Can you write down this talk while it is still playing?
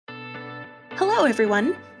Hello,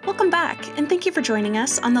 everyone. Welcome back, and thank you for joining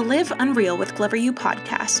us on the Live Unreal with Glover U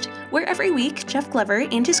podcast, where every week, Jeff Glover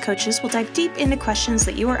and his coaches will dive deep into questions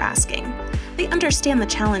that you are asking. They understand the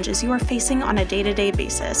challenges you are facing on a day-to-day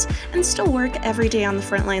basis and still work every day on the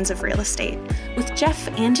front lines of real estate, with Jeff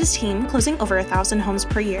and his team closing over 1,000 homes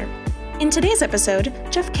per year. In today's episode,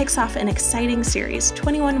 Jeff kicks off an exciting series,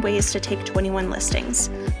 21 Ways to Take 21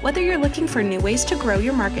 Listings. Whether you're looking for new ways to grow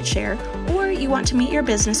your market share or you want to meet your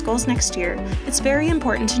business goals next year, it's very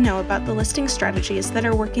important to know about the listing strategies that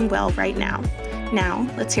are working well right now. Now,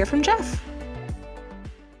 let's hear from Jeff.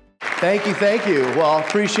 Thank you. Well,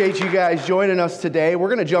 appreciate you guys joining us today. We're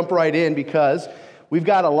going to jump right in because we've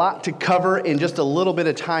got a lot to cover in just a little bit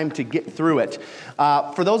of time to get through it.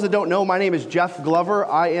 For those that don't know, my name is Jeff Glover.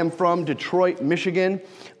 I am from Detroit, Michigan.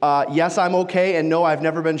 Yes, I'm okay, and no, I've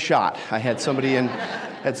never been shot. I had somebody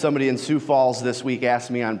in Sioux Falls this week ask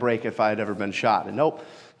me on break if I had ever been shot, and nope.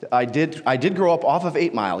 I did grow up off of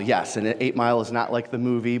 8 Mile, yes, and 8 Mile is not like the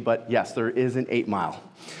movie, but yes, there is an 8 Mile.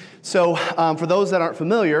 So for those that aren't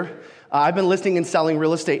familiar, I've been listing and selling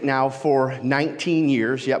real estate now for 19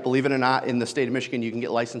 years. Yet, believe it or not, in the state of Michigan, you can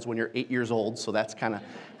get licensed when you're 8 years old, so that's kind of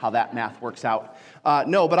how that math works out.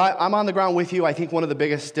 No, but I'm on the ground with you. I think one of the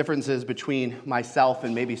biggest differences between myself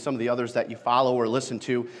and maybe some of the others that you follow or listen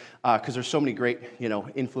to, because there's so many great,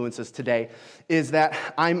 influences today, is that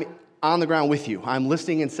I'm on the ground with you. I'm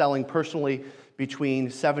listing and selling personally between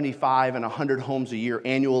 75 and 100 homes a year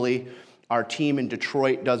annually. Our team in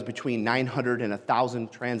Detroit does between 900 and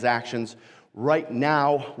 1,000 transactions. Right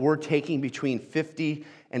now, we're taking between 50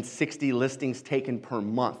 and 60 listings taken per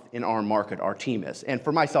month in our market, our team is. And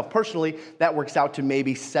for myself personally, that works out to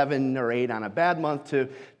maybe 7 or 8 on a bad month to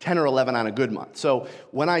 10 or 11 on a good month. So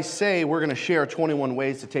when I say we're going to share 21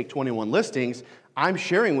 ways to take 21 listings, I'm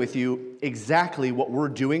sharing with you exactly what we're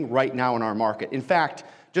doing right now in our market. In fact,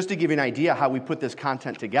 just to give you an idea how we put this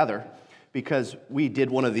content together, because we did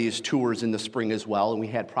one of these tours in the spring as well, and we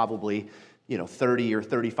had probably 30 or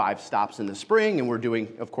 35 stops in the spring, and we're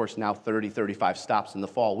doing, of course, now 30, 35 stops in the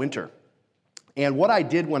fall, winter. And what I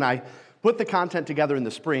did when I put the content together in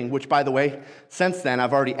the spring, which, by the way, since then,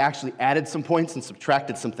 I've already actually added some points and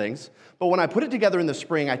subtracted some things, but when I put it together in the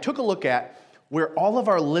spring, I took a look at where all of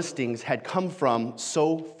our listings had come from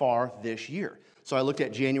so far this year. So I looked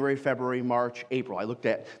at January, February, March, April. I looked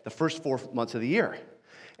at the first 4 months of the year.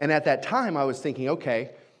 And at that time, I was thinking, okay,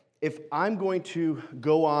 if I'm going to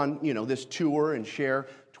go on, this tour and share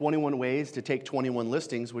 21 ways to take 21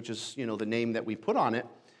 listings, which is, the name that we put on it,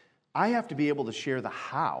 I have to be able to share the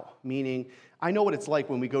how. Meaning, I know what it's like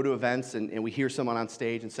when we go to events and we hear someone on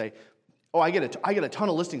stage and say, oh, I get a ton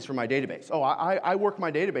of listings from my database. Oh, I work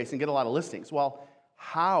my database and get a lot of listings. Well,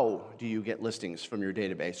 how do you get listings from your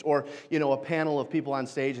database? Or, a panel of people on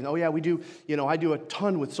stage and, oh yeah, we do, I do a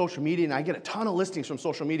ton with social media and I get a ton of listings from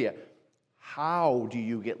social media. How do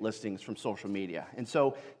you get listings from social media? And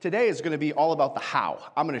so today is going to be all about the how.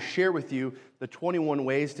 I'm going to share with you the 21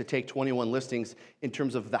 ways to take 21 listings in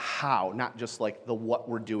terms of the how, not just like the what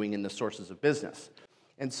we're doing in the sources of business.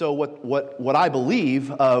 And so what I believe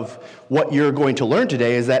of what you're going to learn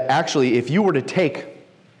today is that actually if you were to take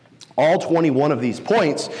all 21 of these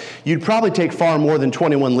points, you'd probably take far more than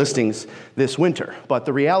 21 listings this winter. But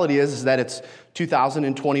the reality is that it's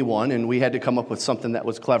 2021, and we had to come up with something that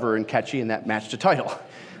was clever and catchy and that matched the title.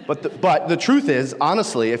 But the truth is,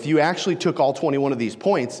 honestly, if you actually took all 21 of these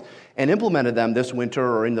points and implemented them this winter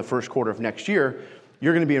or in the first quarter of next year,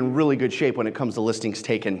 you're going to be in really good shape when it comes to listings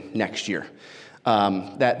taken next year.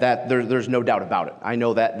 There's no doubt about it. I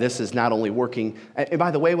know that this is not only working, and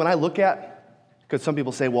by the way, when I look at, because some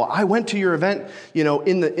people say, well, I went to your event,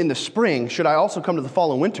 in the spring. Should I also come to the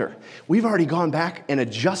fall and winter? We've already gone back and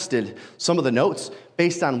adjusted some of the notes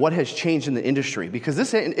based on what has changed in the industry, because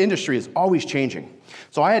this industry is always changing.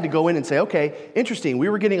 So I had to go in and say, okay, interesting. We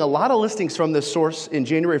were getting a lot of listings from this source in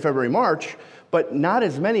January, February, March, but not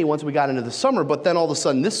as many once we got into the summer. But then all of a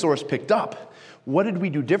sudden, this source picked up. What did we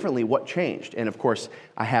do differently? What changed? And of course,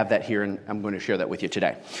 I have that here, and I'm going to share that with you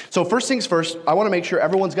today. So first things first, I want to make sure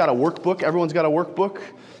everyone's got a workbook. Everyone's got a workbook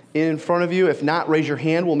in front of you. If not, raise your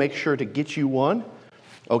hand. We'll make sure to get you one.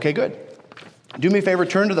 Okay, good. Do me a favor,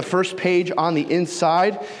 turn to the first page on the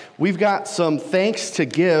inside. We've got some thanks to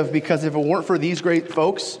give, because if it weren't for these great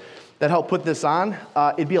folks that helped put this on,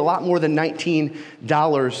 it'd be a lot more than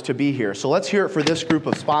 $19 to be here. So let's hear it for this group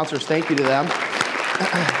of sponsors. Thank you to them.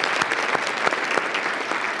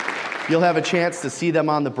 You'll have a chance to see them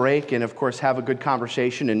on the break and, of course, have a good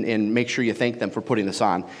conversation and make sure you thank them for putting this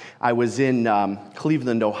on. I was in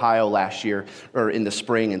Cleveland, Ohio last year, or in the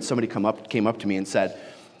spring, and somebody came up to me and said,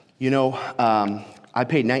 I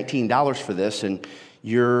paid $19 for this, and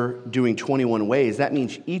you're doing 21 ways. That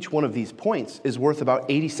means each one of these points is worth about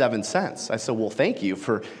 87 cents. I said, well, thank you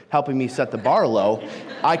for helping me set the bar low.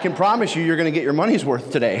 I can promise you're going to get your money's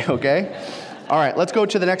worth today, okay? All right, let's go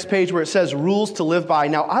to the next page where it says rules to live by.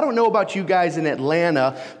 Now, I don't know about you guys in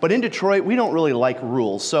Atlanta, but in Detroit, we don't really like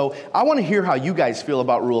rules. So I want to hear how you guys feel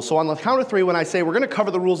about rules. So on the count of three, when I say we're going to cover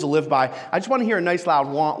the rules to live by, I just want to hear a nice loud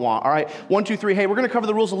wah wah. All right, 1, 2, 3. Hey, we're going to cover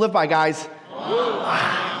the rules to live by, guys.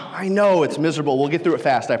 I know it's miserable. We'll get through it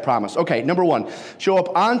fast, I promise. Okay, number 1, show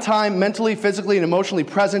up on time, mentally, physically, and emotionally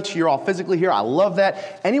present. You're all physically here. I love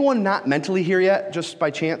that. Anyone not mentally here yet? Just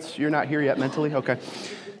by chance, you're not here yet mentally? Okay.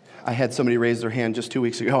 I had somebody raise their hand just 2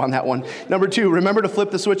 weeks ago on that one. Number 2, remember to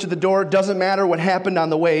flip the switch at the door. Doesn't matter what happened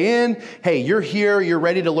on the way in. Hey, you're here. You're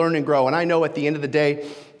ready to learn and grow. And I know at the end of the day,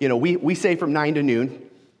 we say from 9 to noon.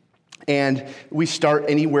 And we start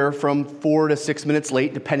anywhere from 4 to 6 minutes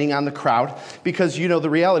late, depending on the crowd, because the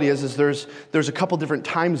reality is there's a couple different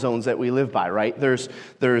time zones that we live by, right?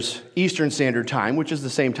 There's Eastern Standard Time, which is the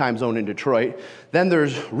same time zone in Detroit. Then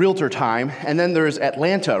there's Realtor Time, and then there's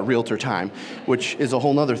Atlanta Realtor Time, which is a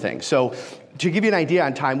whole nother thing. So to give you an idea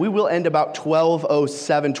on time, we will end about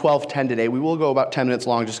 12:07, 12:10 today. We will go about 10 minutes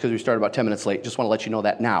long just because we started about 10 minutes late. Just want to let you know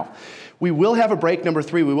that now. We will have a break, number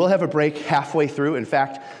 3. We will have a break halfway through. In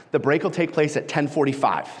fact, the break will take place at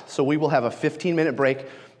 10:45. So we will have a 15-minute break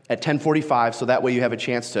at 10:45, so that way you have a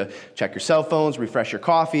chance to check your cell phones, refresh your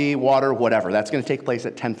coffee, water, whatever. That's going to take place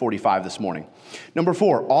at 10:45 this morning. Number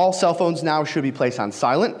 4, all cell phones now should be placed on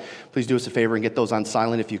silent. Please do us a favor and get those on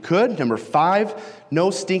silent if you could. Number 5,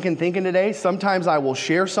 no stinking thinking today. Sometimes I will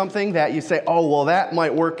share something that you say, oh, well, that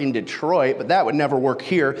might work in Detroit, but that would never work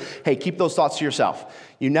here. Hey, keep those thoughts to yourself.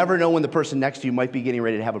 You never know when the person next to you might be getting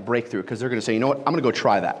ready to have a breakthrough because they're going to say, you know what, I'm going to go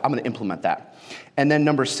try that. I'm going to implement that. And then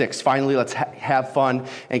number 6, finally, let's have fun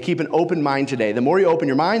and keep an open mind today. The more you open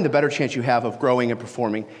your mind, the better chance you have of growing and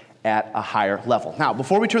performing at a higher level. Now,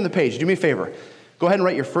 before we turn the page, do me a favor. Go ahead and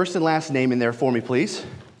write your first and last name in there for me, please.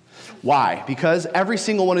 Why? Because every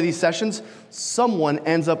single one of these sessions, someone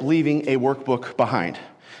ends up leaving a workbook behind.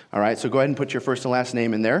 All right, so go ahead and put your first and last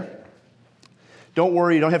name in there. Don't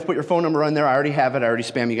worry, you don't have to put your phone number in there. I already have it. I already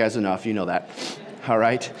spam you guys enough. You know that. All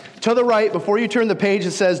right. To the right, before you turn the page,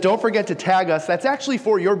 it says, don't forget to tag us. That's actually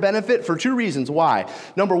for your benefit for 2 reasons. Why?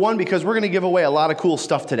 Number 1, because we're going to give away a lot of cool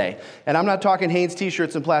stuff today. And I'm not talking Hanes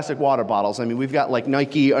t-shirts and plastic water bottles. I mean, we've got like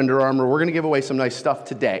Nike, Under Armour. We're going to give away some nice stuff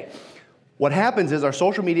today. What happens is our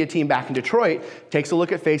social media team back in Detroit takes a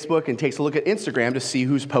look at Facebook and takes a look at Instagram to see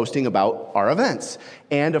who's posting about our events.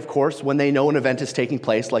 And of course, when they know an event is taking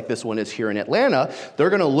place, like this one is here in Atlanta, they're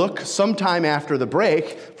going to look sometime after the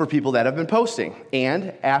break for people that have been posting.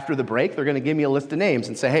 And after the break, they're going to give me a list of names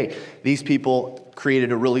and say, hey, these people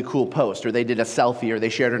created a really cool post, or they did a selfie, or they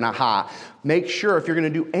shared an aha. Make sure, if you're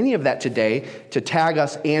going to do any of that today, to tag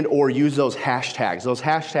us and or use those hashtags. Those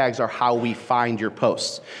hashtags are how we find your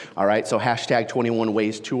posts. All right, so hashtag 21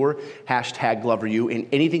 Ways Tour, hashtag GloverU, and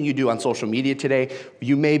anything you do on social media today,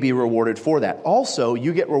 you may be rewarded for that. Also,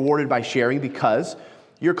 you get rewarded by sharing because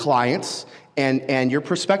your clients and your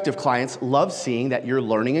prospective clients love seeing that you're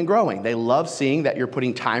learning and growing. They love seeing that you're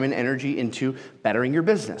putting time and energy into bettering your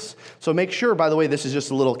business. So make sure, by the way, this is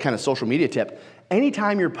just a little kind of social media tip.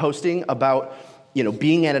 Anytime you're posting about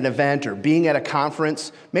being at an event or being at a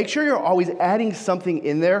conference, make sure you're always adding something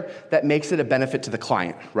in there that makes it a benefit to the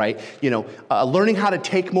client, right? Learning how to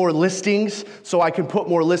take more listings so I can put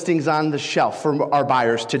more listings on the shelf for our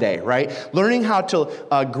buyers today, right? Learning how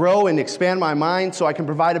to grow and expand my mind so I can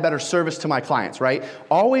provide a better service to my clients, right?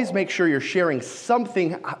 Always make sure you're sharing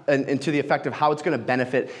something into the effect of how it's going to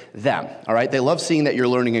benefit them, all right? They love seeing that you're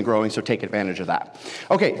learning and growing, so take advantage of that.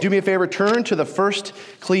 Okay, do me a favor, turn to the first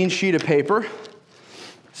clean sheet of paper.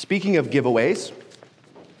 Speaking of giveaways,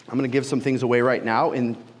 I'm going to give some things away right now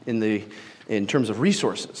in terms of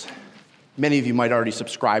resources. Many of you might already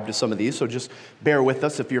subscribe to some of these, so just bear with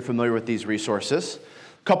us if you're familiar with these resources.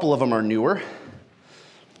 A couple of them are newer.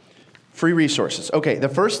 Free resources. Okay, the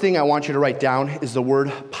first thing I want you to write down is the word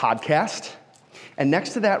podcast. And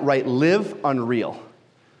next to that, write Live Unreal.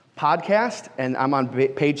 Podcast, and I'm on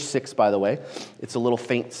page 6, by the way. It's a little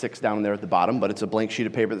faint 6 down there at the bottom, but it's a blank sheet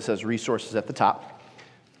of paper that says resources at the top.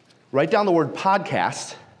 Write down the word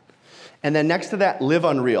podcast, and then next to that, Live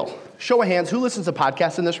Unreal. Show of hands, who listens to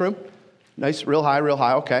podcasts in this room? Nice, real high,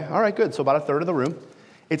 okay. All right, good, so about a third of the room.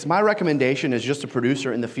 It's my recommendation as just a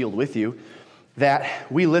producer in the field with you that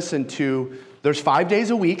we listen to There's 5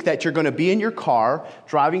 days a week that you're going to be in your car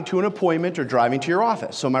driving to an appointment or driving to your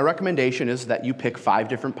office. So my recommendation is that you pick 5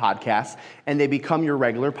 different podcasts and they become your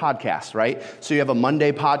regular podcast, right? So you have a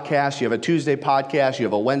Monday podcast, you have a Tuesday podcast, you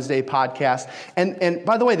have a Wednesday podcast. And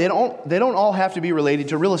by the way, they don't all have to be related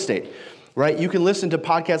to real estate. Right? You can listen to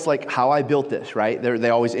podcasts like How I Built This, right?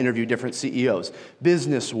 They always interview different CEOs.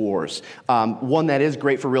 Business Wars, one that is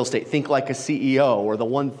great for real estate, Think Like a CEO, or the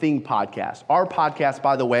One Thing podcast. Our podcast,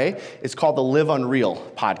 by the way, is called the Live Unreal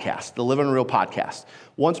podcast, the Live Unreal podcast.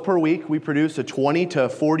 Once per week, we produce a 20 to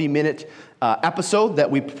 40 minute episode that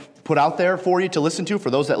we put out there for you to listen to. For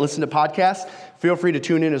those that listen to podcasts, feel free to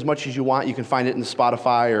tune in as much as you want. You can find it in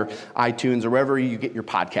Spotify or iTunes or wherever you get your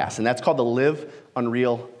podcasts. And that's called the Live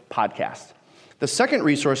Unreal podcast. The second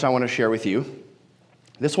resource I want to share with you,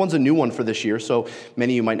 this one's a new one for this year, so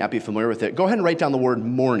many of you might not be familiar with it. Go ahead and write down the word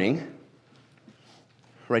morning.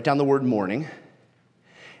 Write down the word morning.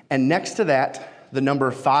 And next to that, the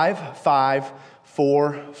number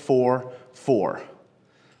 55444.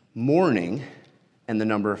 Morning and the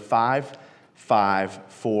number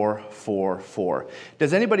 55444.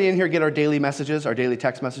 Does anybody in here get our daily messages, our daily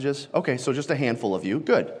text messages? Okay, so just a handful of you.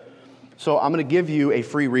 Good. So I'm going to give you a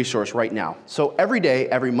free resource right now. So every day,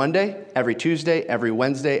 every Monday, every Tuesday, every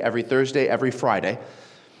Wednesday, every Thursday, every Friday,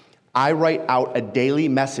 I write out a daily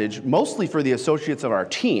message, mostly for the associates of our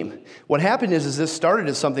team. What happened is this started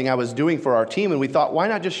as something I was doing for our team, and we thought, why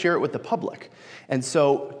not just share it with the public? And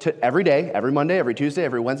so every day, every Monday, every Tuesday,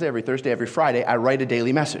 every Wednesday, every Thursday, every Friday, I write a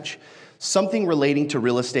daily message. Something relating to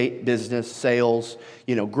real estate, business, sales,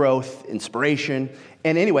 growth, inspiration.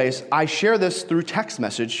 And anyways, I share this through text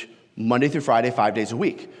message Monday through Friday, 5 days a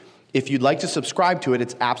week. If you'd like to subscribe to it,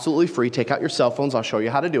 it's absolutely free. Take out your cell phones. I'll show you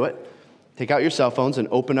how to do it. Take out your cell phones and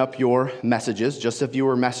open up your messages, just if you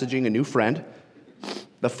were messaging a new friend.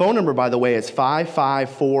 The phone number, by the way, is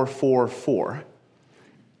 55444.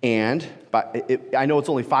 And I know it's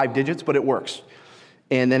only 5 digits, but it works.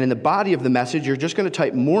 And then in the body of the message, you're just going to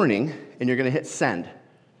type morning, and you're going to hit send.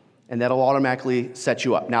 And that'll automatically set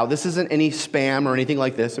you up. Now, this isn't any spam or anything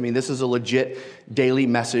like this. I mean, this is a legit daily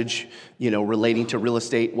message, relating to real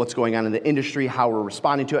estate, what's going on in the industry, how we're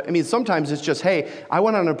responding to it. I mean, sometimes it's just, hey, I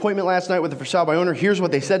went on an appointment last night with a for sale by owner. Here's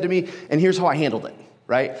what they said to me, and here's how I handled it,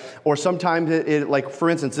 right? Or sometimes, like for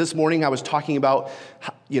instance, this morning I was talking about,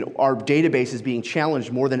 our database is being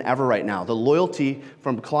challenged more than ever right now. The loyalty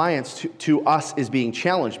from clients to us is being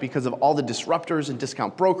challenged because of all the disruptors and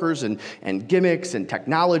discount brokers and gimmicks and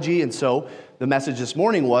technology. And so the message this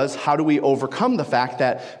morning was, how do we overcome the fact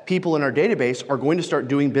that people in our database are going to start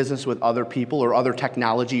doing business with other people or other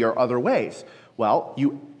technology or other ways? Well,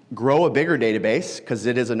 you grow a bigger database, because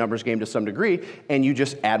it is a numbers game to some degree, and you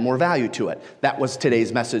just add more value to it. That was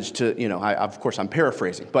today's message to, of course I'm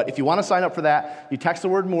paraphrasing. But if you want to sign up for that, you text the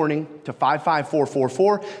word morning to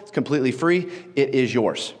 55444. It's completely free. It is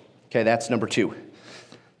yours. Okay, that's number 2.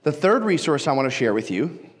 The third resource I want to share with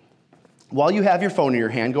you, while you have your phone in your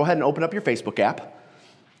hand, go ahead and open up your Facebook app.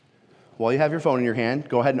 While you have your phone in your hand,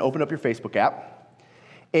 go ahead and open up your Facebook app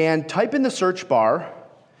and type in the search bar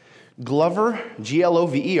Glover,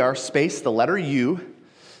 Glover, space, the letter U,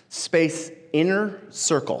 space, inner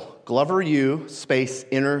circle. Glover U, space,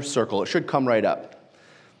 inner circle. It should come right up.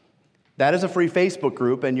 That is a free Facebook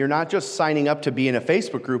group, and you're not just signing up to be in a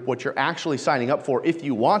Facebook group. What you're actually signing up for, if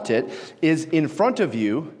you want it, is in front of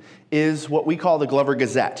you is what we call the Glover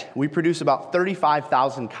Gazette. We produce about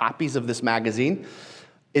 35,000 copies of this magazine.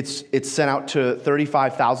 It's sent out to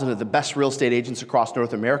 35,000 of the best real estate agents across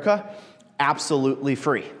North America, absolutely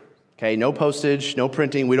free. Okay, no postage, no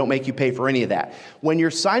printing. We don't make you pay for any of that. When you're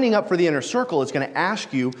signing up for the Inner Circle, it's going to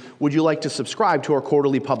ask you, would you like to subscribe to our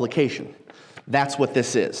quarterly publication? That's what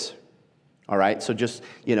this is. All right, so just,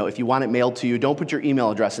 if you want it mailed to you, don't put your email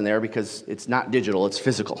address in there because it's not digital, it's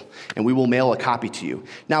physical, and we will mail a copy to you.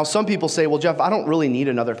 Now, some people say, well, Jeff, I don't really need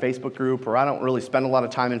another Facebook group, or I don't really spend a lot of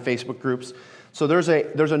time in Facebook groups. So there's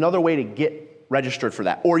another way to get registered for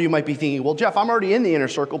that. Or you might be thinking, well, Jeff, I'm already in the Inner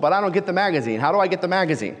Circle, but I don't get the magazine. How do I get the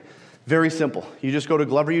magazine? Very simple. You just go to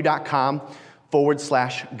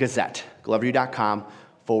gloveru.com/Gazette.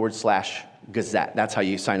 gloveru.com/Gazette. That's how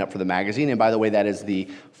you sign up for the magazine. And by the way, that is the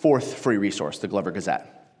 4th free resource, the Glover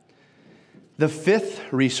Gazette. The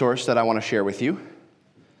 5th resource that I want to share with you,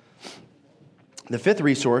 I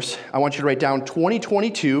want you to write down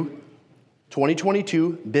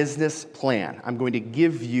 2022 business plan. I'm going to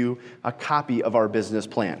give you a copy of our business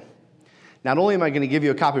plan. Not only am I going to give you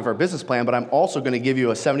a copy of our business plan, but I'm also going to give you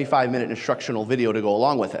a 75-minute instructional video to go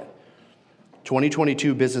along with it.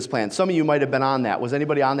 2022 business plan. Some of you might have been on that. Was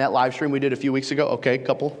anybody on that live stream we did a few weeks ago? Okay,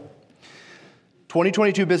 couple.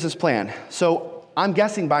 2022 business plan. So I'm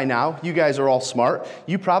guessing by now, you guys are all smart.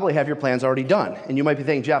 You probably have your plans already done. And you might be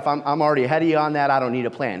thinking, Jeff, I'm already ahead of you on that. I don't need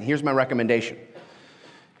a plan. Here's my recommendation.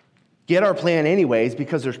 Get our plan anyways,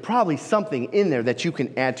 because there's probably something in there that you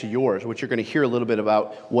can add to yours, which you're going to hear a little bit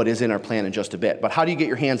about what is in our plan in just a bit. But how do you get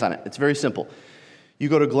your hands on it? It's very simple. You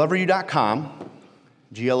go to gloveru.com,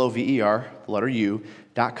 Glover, the letter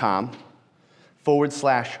U.com,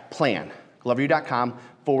 /plan.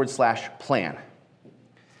 gloveru.com/plan.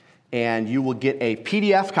 And you will get a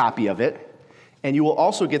PDF copy of it, and you will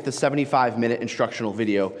also get the 75-minute instructional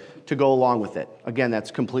video to go along with it. Again, that's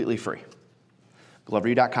completely free.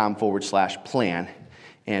 gloveru.com/plan.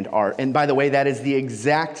 And by the way, that is the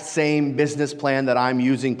exact same business plan that I'm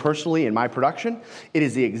using personally in my production. It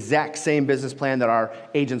is the exact same business plan that our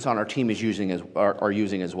agents on our team are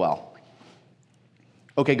using as well.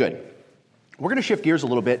 Okay, good. We're going to shift gears a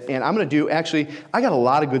little bit, and I'm going to I got a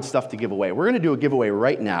lot of good stuff to give away. We're going to do a giveaway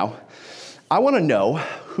right now. I want to know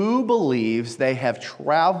who believes they have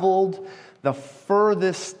traveled the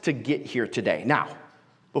furthest to get here today. Now,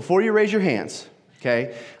 before you raise your hands,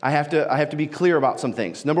 okay, I have to be clear about some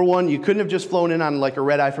things. Number one, you couldn't have just flown in on like a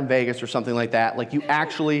red eye from Vegas or something like that. Like you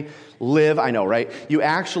actually live, I know, right? You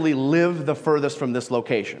actually live the furthest from this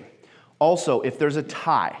location. Also, if there's a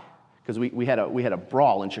tie, because we had a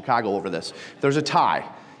brawl in Chicago over this. If there's a tie,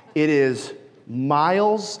 it is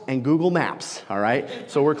miles and Google Maps, all right?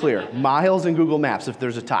 So we're clear. Miles and Google Maps if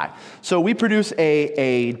there's a tie. So we produce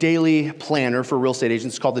a daily planner for real estate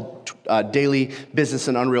agents. It's called the Daily Business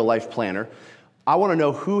and Unreal Life Planner. I want to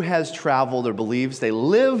know who has traveled or believes they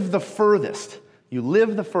live the furthest. You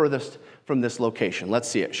live the furthest from this location. Let's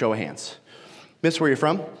see it. Show of hands. Miss, where are you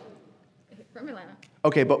from? From Atlanta.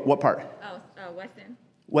 Okay, but what part? West End.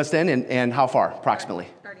 West End, and how far, approximately?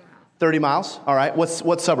 30 miles. 30 miles? All right.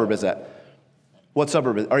 What suburb is that? What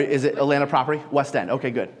suburb is it? Or is it Atlanta property? West End.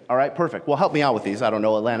 Okay, good. All right, perfect. Well, help me out with these. I don't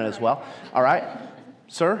know Atlanta as well. All right.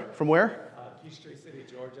 Sir, from where? Peachtree City,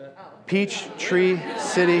 Georgia. Peachtree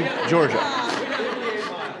City, Georgia.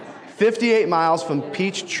 58 miles from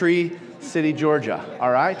Peachtree City, Georgia. All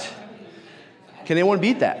right. Can anyone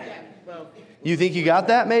beat that? You think you got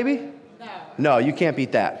that, maybe? No, you can't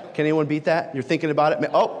beat that. Can anyone beat that? You're thinking about it?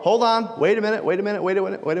 Oh, hold on. Wait a minute.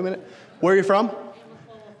 Where are you from?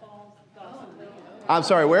 I'm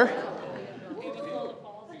sorry, where?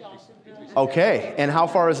 Okay, and how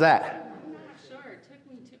far is that? I'm not sure. It took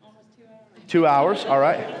me almost 2 hours. 2 hours, all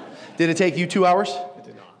right. Did it take you 2 hours? It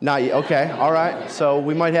did not. Not yet, okay, all right. So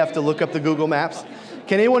we might have to look up the Google Maps.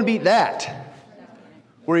 Can anyone beat that?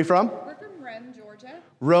 Where are you from? We're from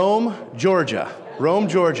Rome, Georgia. Rome,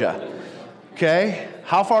 Georgia. Okay,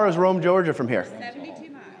 how far is Rome, Georgia from here?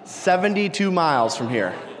 72 miles. 72 miles from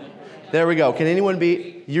here. There we go. Can anyone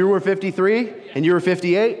beat, you were 53 and you were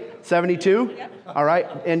 58, 72? Yep. All right,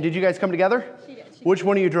 and did you guys come together? She did. Which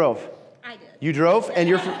one of you drove? I did. You drove, and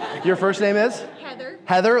your first name is? Heather.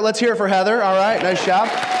 Heather, let's hear it for Heather. All right, nice job.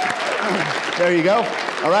 There you go.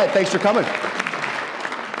 All right, thanks for coming.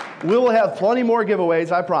 We will have plenty more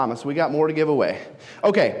giveaways, I promise. We got more to give away.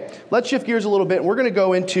 Okay, let's shift gears a little bit. We're going to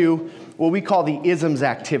go into what we call the isms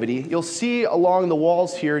activity. You'll see along the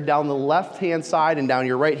walls here, down the left-hand side and down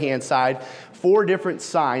your right-hand side, 4 different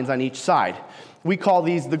signs on each side. We call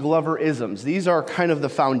these the Glover isms. These are kind of the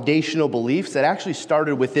foundational beliefs that actually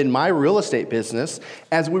started within my real estate business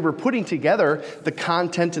as we were putting together the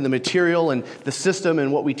content and the material and the system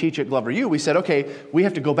and what we teach at Glover U. We said, okay, we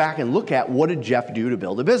have to go back and look at what did Jeff do to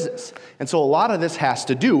build a business. And so a lot of this has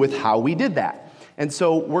to do with how we did that. And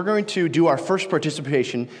so we're going to do our first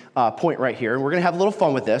participation point right here, and we're going to have a little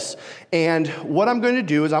fun with this. And what I'm going to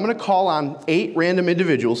do is I'm going to call on 8 random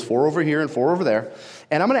individuals, 4 over here and 4 over there,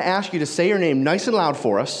 and I'm going to ask you to say your name nice and loud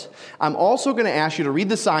for us. I'm also going to ask you to read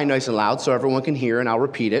the sign nice and loud so everyone can hear, and I'll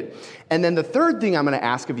repeat it. And then the third thing I'm going to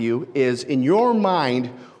ask of you is, in your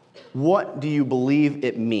mind, what do you believe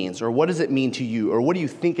it means? Or what does it mean to you? Or what do you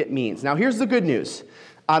think it means? Now, here's the good news.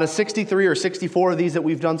 Out of 63 or 64 of these that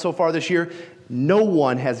we've done so far this year, no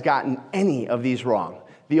one has gotten any of these wrong.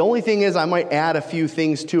 The only thing is I might add a few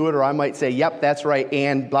things to it, or I might say, yep, that's right,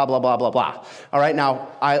 and blah, blah, blah, blah, blah. All right, now,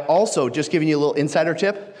 I also, just giving you a little insider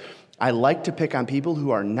tip, I like to pick on people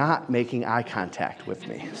who are not making eye contact with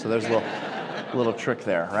me. So there's a little trick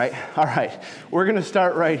there, right? All right, we're going to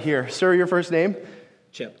start right here. Sir, your first name?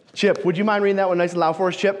 Chip. Chip, would you mind reading that one nice and loud for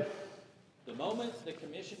us, Chip? The moment the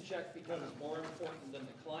commission check becomes more important than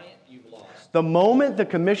the client, you've lost. The moment the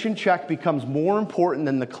commission check becomes more important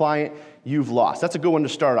than the client, you've lost. That's a good one to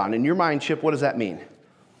start on. In your mind, Chip, what does that mean?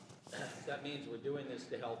 That means we're doing this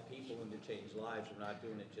to help people and to change lives. We're not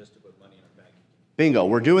doing it just to put money in our bank. Bingo.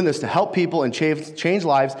 We're doing this to help people and change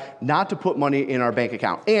lives, not to put money in our bank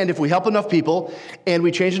account. And if we help enough people and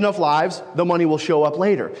we change enough lives, the money will show up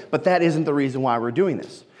later. But that isn't the reason why we're doing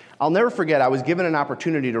this. I'll never forget, I was given an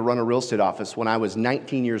opportunity to run a real estate office when I was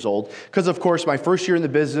 19 years old. Because, of course, my first year in the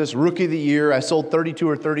business, rookie of the year, I sold 32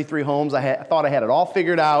 or 33 homes. I thought I had it all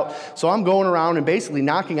figured out. So I'm going around and basically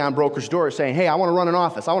knocking on brokers' doors saying, hey, I want to run an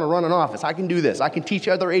office. I want to run an office. I can do this. I can teach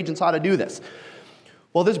other agents how to do this.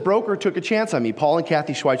 Well, this broker took a chance on me. Paul and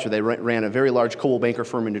Kathy Schweitzer, they ran a very large Coldwell Banker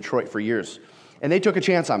firm in Detroit for years. And they took a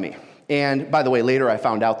chance on me. And by the way, later I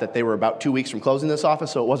found out that they were about 2 weeks from closing this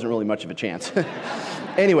office, so it wasn't really much of a chance.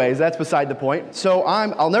 Anyways, that's beside the point. So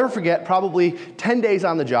I'll never forget, probably 10 days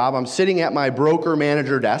on the job, I'm sitting at my broker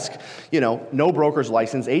manager desk, no broker's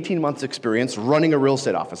license, 18 months experience, running a real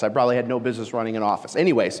estate office. I probably had no business running an office.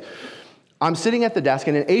 Anyways, I'm sitting at the desk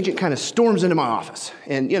and an agent kind of storms into my office.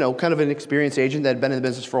 And, kind of an experienced agent that had been in the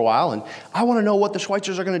business for a while. And I want to know what the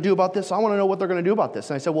Schweitzers are going to do about this. I want to know what they're going to do about this.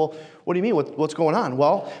 And I said, well, what do you mean? What's going on?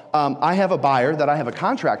 Well, I have a buyer that I have a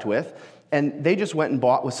contract with, and they just went and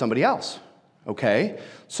bought with somebody else. Okay?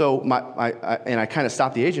 So I kind of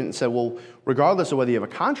stopped the agent and said, well, regardless of whether you have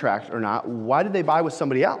a contract or not, why did they buy with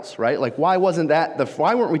somebody else, right? Like, why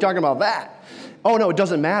weren't we talking about that? Oh, no, it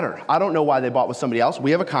doesn't matter. I don't know why they bought with somebody else. We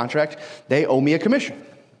have a contract. They owe me a commission.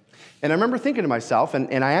 And I remember thinking to myself,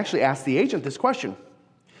 and I actually asked the agent this question.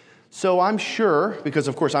 So I'm sure, because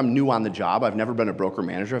of course I'm new on the job. I've never been a broker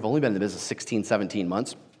manager. I've only been in the business 16, 17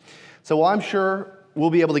 months. So well, I'm sure we'll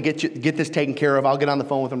be able to get this taken care of. I'll get on the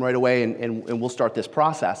phone with them right away, and we'll start this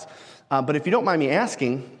process. But if you don't mind me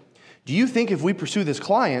asking, do you think if we pursue this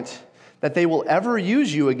client that they will ever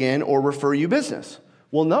use you again or refer you business?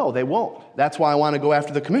 Well, no, they won't. That's why I want to go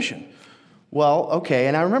after the commission. Well, okay,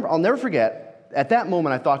 and I remember, I'll never forget, at that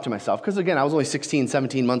moment I thought to myself, because again, I was only 16,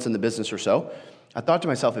 17 months in the business or so, I thought to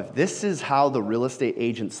myself, if this is how the real estate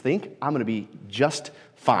agents think, I'm going to be just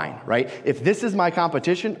fine, right? If this is my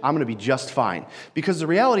competition, I'm going to be just fine. Because the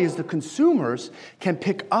reality is the consumers can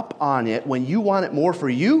pick up on it when you want it more for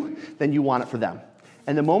you than you want it for them.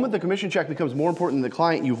 And the moment the commission check becomes more important than the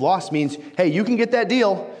client you've lost means, hey, you can get that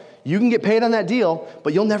deal, you can get paid on that deal,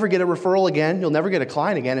 but you'll never get a referral again. You'll never get a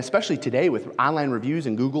client again, especially today with online reviews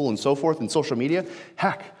and Google and so forth and social media.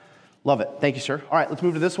 Heck, love it. Thank you, sir. All right, let's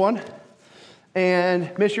move to this one.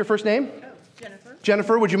 And miss, your first name? Oh, Jennifer.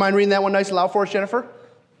 Jennifer, would you mind reading that one nice and loud for us, Jennifer?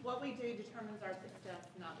 What we do determines our success,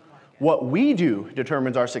 not the market. What we do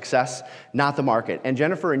determines our success, not the market. And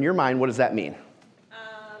Jennifer, in your mind, what does that mean?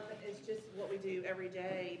 It's just what we do every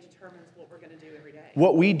day determines what we're going to do every day.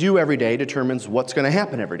 What we do every day determines what's going to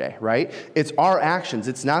happen every day, right? It's our actions.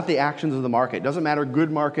 It's not the actions of the market. It doesn't matter good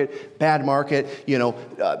market, bad market,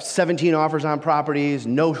 17 offers on properties,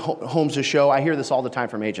 no homes to show. I hear this all the time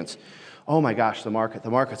from agents. Oh my gosh, the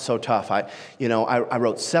market's so tough. I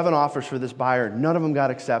wrote 7 offers for this buyer. None of them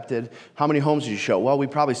got accepted. How many homes did you show? Well, we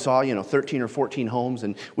probably saw, 13 or 14 homes,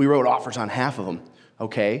 and we wrote offers on half of them.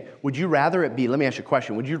 Okay, would you rather it be, let me ask you a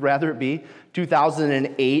question, would you rather it be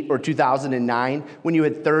 2008 or 2009 when you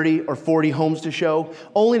had 30 or 40 homes to show,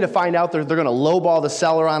 only to find out they're going to lowball the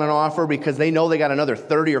seller on an offer because they know they got another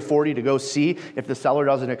 30 or 40 to go see if the seller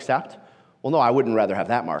doesn't accept? Well, no, I wouldn't rather have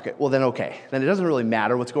that market. Well, then okay. Then it doesn't really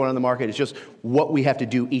matter what's going on in the market. It's just what we have to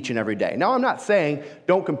do each and every day. Now, I'm not saying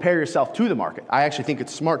don't compare yourself to the market. I actually think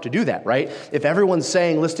it's smart to do that, right? If everyone's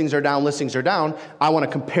saying listings are down, I want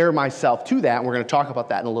to compare myself to that, and we're going to talk about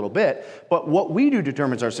that in a little bit. But what we do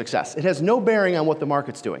determines our success. It has no bearing on what the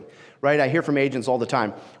market's doing, right? I hear from agents all the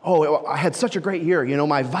time, oh, I had such a great year.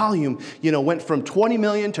 My volume, went from 20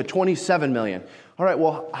 million to 27 million. All right,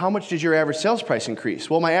 well, how much did your average sales price increase?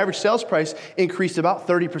 Well, my average sales price increased about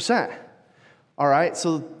 30%. All right,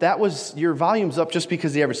 so that was, your volume's up just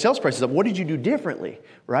because the average sales price is up. What did you do differently,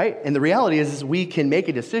 right? And the reality is we can make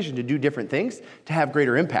a decision to do different things to have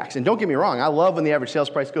greater impacts. And don't get me wrong, I love when the average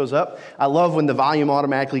sales price goes up. I love when the volume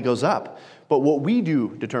automatically goes up. But what we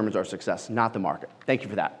do determines our success, not the market. Thank you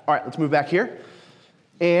for that. All right, let's move back here.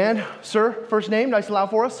 And, sir, first name, nice and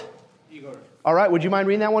loud for us. Igor. All right, would you mind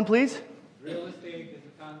reading that one, please? Real estate is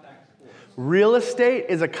a contact sport. Real estate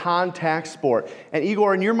is a contact sport. And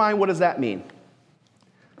Igor, in your mind, what does that mean?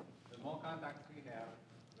 The more contacts we have,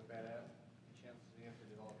 the better chance we have to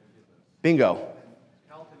develop a business. Bingo.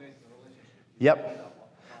 Cultivate the relationship.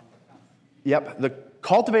 Yep. The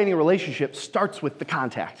cultivating a relationship starts with the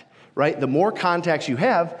contact, right? The more contacts you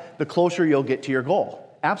have, the closer you'll get to your goal.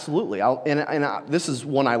 Absolutely. This is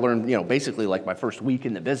one I learned, basically like my first week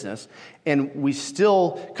in the business. And we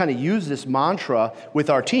still kind of use this mantra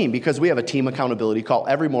with our team because we have a team accountability call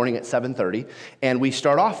every morning at 7:30. And we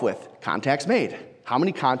start off with contacts made. How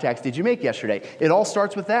many contacts did you make yesterday? It all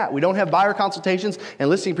starts with that. We don't have buyer consultations and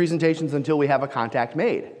listing presentations until we have a contact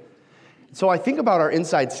made. So I think about our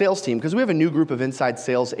inside sales team, because we have a new group of inside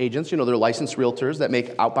sales agents. They're licensed realtors that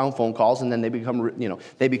make outbound phone calls, and then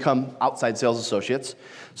they become outside sales associates.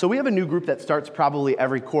 So we have a new group that starts probably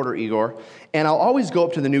every quarter, Igor, and I'll always go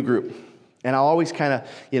up to the new group. And I'll always kind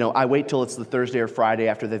of, I wait till it's the Thursday or Friday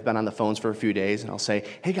after they've been on the phones for a few days, and I'll say,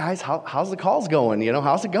 hey guys, how's the calls going?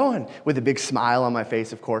 How's it going? With a big smile on my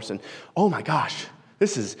face, of course, and oh my gosh,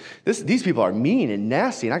 these people are mean and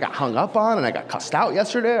nasty, and I got hung up on, and I got cussed out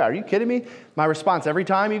yesterday. Are you kidding me? My response every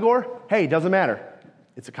time, Igor, hey, doesn't matter.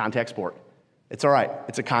 It's a contact sport. It's all right.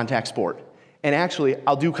 It's a contact sport. And actually,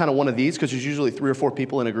 I'll do kind of one of these, because there's usually 3 or 4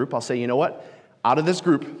 people in a group. I'll say, you know what? Out of this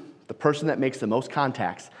group, the person that makes the most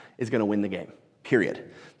contacts is going to win the game, period.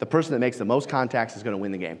 The person that makes the most contacts is going to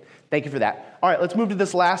win the game. Thank you for that. All right, let's move to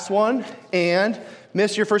this last one. And,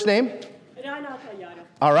 Miss, your first name?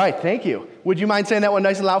 All right, thank you. Would you mind saying that one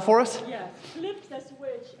nice and loud for us? Yes. Flip the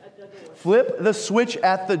switch at the door. Flip the switch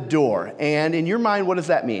at the door. And in your mind, what does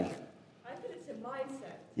that mean? I think it's a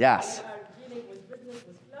mindset. Yes. When you are dealing with business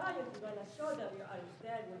with clients, you want to show that you are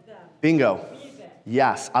there with them. Bingo. Be there.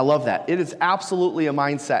 Yes, I love that. It is absolutely a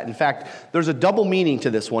mindset. In fact, there's a double meaning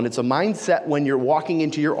to this one. It's a mindset when you're walking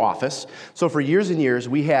into your office. So for years and years,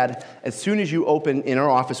 we had, as soon as you open in our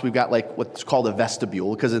office, we've got like what's called a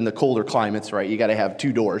vestibule, because in the colder climates, right, you got to have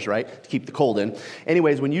 2 doors, right, to keep the cold in.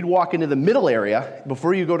 Anyways, when you'd walk into the middle area,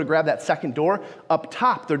 before you go to grab that second door, up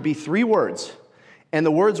top, there'd be 3 words. And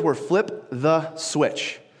the words were flip the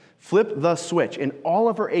switch. Flip the switch. And all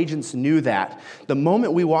of our agents knew that. The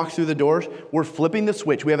moment we walk through the doors, we're flipping the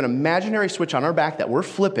switch. We have an imaginary switch on our back that we're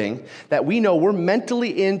flipping, that we know we're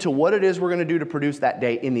mentally into what it is we're going to do to produce that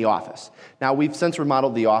day in the office. Now, we've since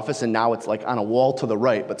remodeled the office, and now it's like on a wall to the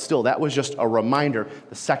right, but still, that was just a reminder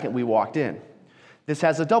the second we walked in. This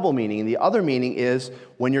has a double meaning, and the other meaning is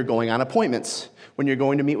when you're going on appointments, when you're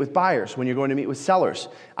going to meet with buyers, when you're going to meet with sellers.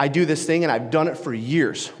 I do this thing, and I've done it for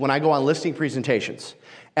years, when I go on listing presentations.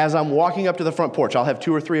 As I'm walking up to the front porch, I'll have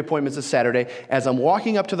 2 or 3 appointments this Saturday. As I'm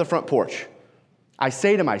walking up to the front porch, I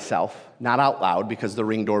say to myself, not out loud because the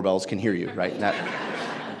Ring doorbells can hear you, right? That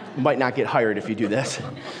you might not get hired if you do this.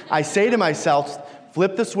 I say to myself,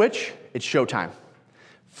 flip the switch, it's showtime.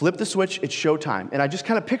 Flip the switch, it's showtime. And I just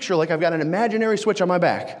kind of picture like I've got an imaginary switch on my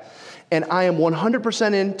back. And I am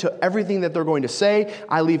 100% into everything that they're going to say.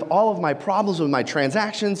 I leave all of my problems with my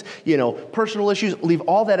transactions, personal issues, leave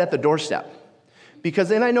all that at the doorstep.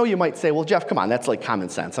 Because, and I know you might say, well, Jeff, come on, that's like common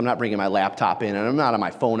sense. I'm not bringing my laptop in, and I'm not on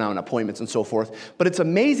my phone on appointments and so forth. But it's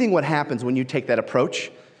amazing what happens when you take that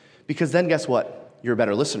approach, because then guess what? You're a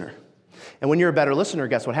better listener. And when you're a better listener,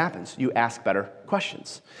 guess what happens? You ask better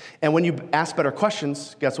questions. And when you ask better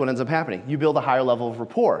questions, guess what ends up happening? You build a higher level of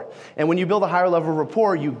rapport. And when you build a higher level of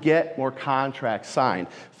rapport, you get more contracts signed.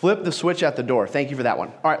 Flip the switch at the door. Thank you for that one.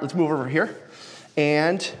 All right, let's move over here.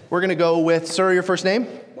 And we're going to go with, sir, your first name?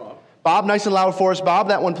 Bob, nice and loud for us. Bob,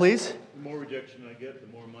 that one, please. The more rejection I get,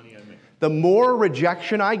 the more money I make. The more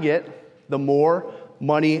rejection I get, the more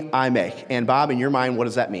money I make. And Bob, in your mind, what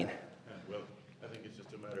does that mean? Well, I think it's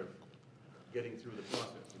just a matter of getting through the process.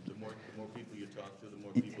 The more people you talk to, the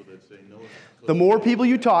more people that say no. The more people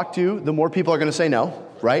you talk to, the more people are going to say no,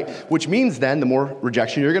 right? Which means then the more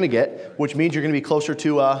rejection you're going to get, which means you're going to be closer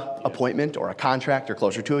to an appointment or a contract or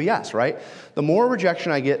closer to a yes, right? The more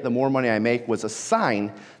rejection I get, the more money I make was a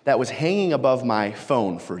sign that was hanging above my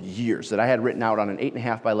phone for years that I had written out on an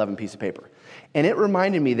 8.5 by 11 piece of paper. And it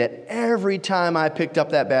reminded me that every time I picked up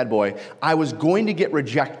that bad boy, I was going to get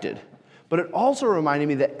rejected. But it also reminded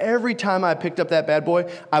me that every time I picked up that bad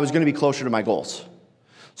boy, I was going to be closer to my goals.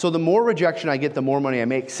 So the more rejection I get, the more money I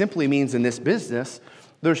make simply means in this business,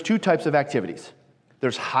 there's 2 types of activities.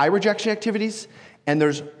 There's high rejection activities and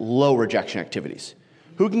there's low rejection activities.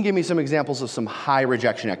 Who can give me some examples of some high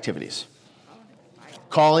rejection activities?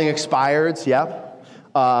 Calling expireds, yep.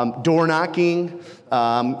 Door knocking,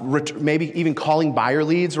 maybe even calling buyer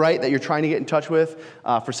leads, right, that you're trying to get in touch with.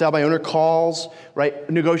 For sale by owner calls, right,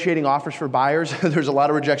 negotiating offers for buyers. There's a lot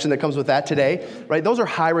of rejection that comes with that today, right? Those are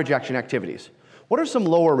high rejection activities. What are some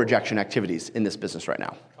lower rejection activities in this business right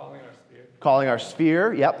now? Calling our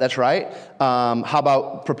sphere, yep, that's right. How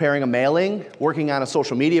about preparing a mailing, working on a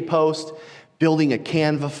social media post, building a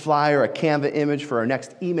Canva flyer, a Canva image for our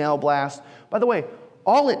next email blast. By the way,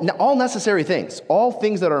 all necessary things, all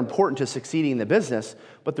things that are important to succeeding in the business,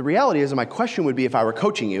 but the reality is, and my question would be if I were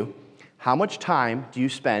coaching you, how much time do you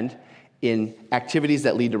spend in activities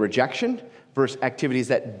that lead to rejection versus activities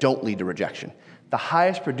that don't lead to rejection? The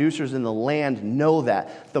highest producers in the land know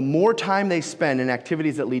that. The more time they spend in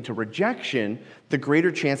activities that lead to rejection, the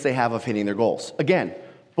greater chance they have of hitting their goals. Again,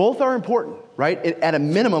 both are important, right? At a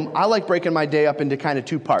minimum, I like breaking my day up into kind of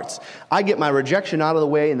two parts. I get my rejection out of the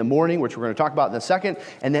way in the morning, which we're going to talk about in a second,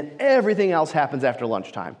 and then everything else happens after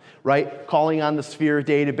lunchtime, right? Calling on the Sphere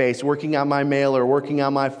database, working on my mailer, working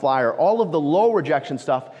on my flyer. All of the low rejection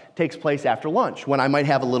stuff takes place after lunch when I might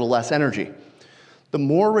have a little less energy. The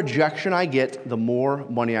more rejection I get, the more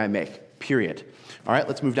money I make, period. All right,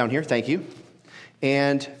 let's move down here. Thank you.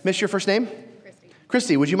 And miss, your first name? Christy.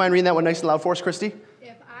 Christy, would you mind reading that one nice and loud for us, Christy?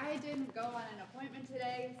 If I didn't go on an appointment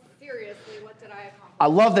today, seriously, what did I accomplish? I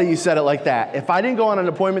love that you said it like that. If I didn't go on an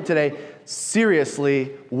appointment today,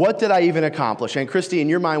 seriously, what did I even accomplish? And Christy, in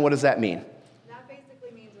your mind, what does that mean? That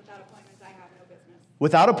basically means without appointments, I have no business.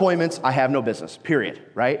 Without appointments, I have no business, period,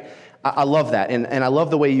 right? I love that, and I love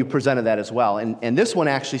the way you presented that as well. And this one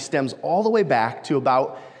actually stems all the way back to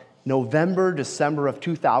about November, December of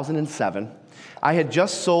 2007. I had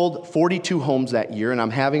just sold 42 homes that year, and I'm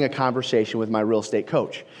having a conversation with my real estate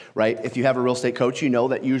coach, right? If you have a real estate coach, you know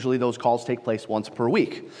that usually those calls take place once per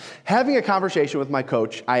week. Having a conversation with my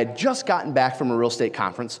coach, I had just gotten back from a real estate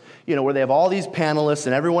conference, you know, where they have all these panelists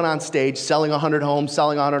and everyone on stage selling 100 homes,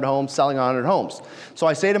 selling 100 homes, selling 100 homes. So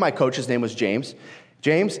I say to my coach, his name was James,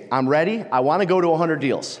 James, I'm ready. I want to go to 100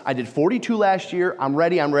 deals. I did 42 last year. I'm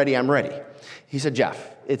ready. He said,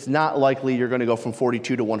 Jeff, it's not likely you're going to go from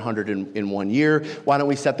 42 to 100 in 1 year. Why don't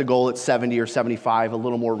we set the goal at 70 or 75, a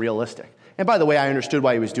little more realistic? And by the way, I understood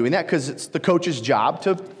why he was doing that, because it's the coach's job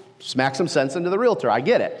to smack some sense into the realtor. I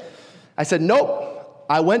get it. I said, nope.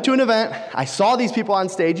 I went to an event. I saw these people on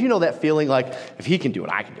stage. You know that feeling like, if he can do it,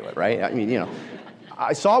 I can do it, right? I mean, you know.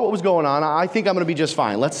 I saw what was going on. I think I'm going to be just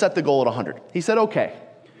fine. Let's set the goal at 100. He said, okay,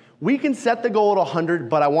 we can set the goal at 100,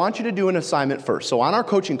 but I want you to do an assignment first. So on our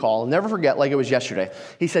coaching call, I'll never forget, like it was yesterday,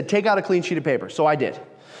 he said, take out a clean sheet of paper. So I did.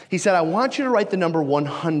 He said, I want you to write the number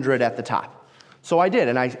 100 at the top. So I did,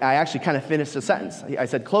 and I actually kind of finished the sentence. I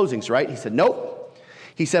said, closings, right? He said, nope.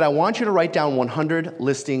 He said, I want you to write down 100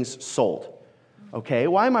 listings sold. Okay,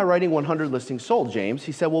 why am I writing 100 listings sold, James?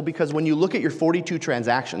 He said, well, because when you look at your 42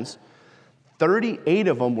 transactions, 38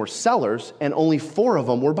 of them were sellers, and only 4 of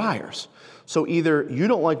them were buyers. So either you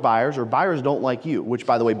don't like buyers, or buyers don't like you, which,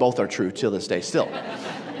 by the way, both are true till this day still.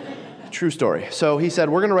 True story. So he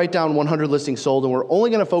said, we're going to write down 100 listings sold, and we're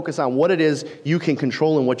only going to focus on what it is you can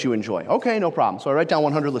control and what you enjoy. Okay, no problem. So I write down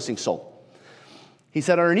 100 listings sold. He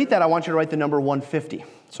said, underneath that, I want you to write the number 150.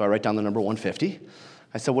 So I write down the number 150.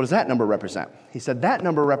 I said, what does that number represent? He said, that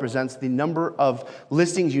number represents the number of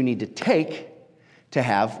listings you need to take to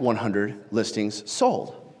have 100 listings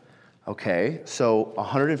sold. Okay, so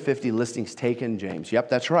 150 listings taken, James. Yep,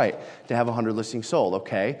 that's right, to have 100 listings sold.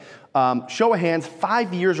 Okay, show of hands,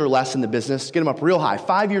 5 years or less in the business. Get them up real high.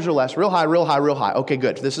 5 years or less, real high, real high, real high. Okay,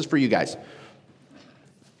 good. This is for you guys.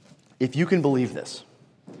 If you can believe this,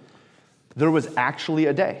 there was actually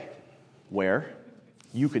a day where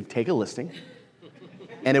you could take a listing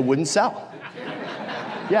and it wouldn't sell.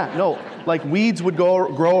 Yeah, no, like weeds would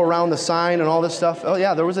grow around the sign and all this stuff. Oh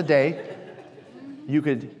yeah, there was a day you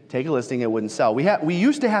could take a listing, it wouldn't sell. We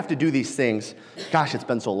used to have to do these things. Gosh, it's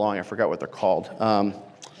been so long, I forgot what they're called.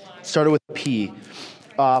 Started with P.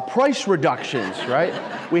 Price reductions,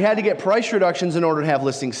 right? We had to get price reductions in order to have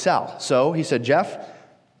listings sell. So he said, Jeff,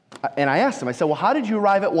 and I asked him, I said, well, how did you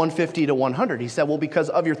arrive at 150 to 100? He said, well, because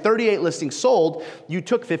of your 38 listings sold, you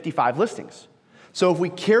took 55 listings. So if we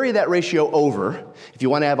carry that ratio over, if you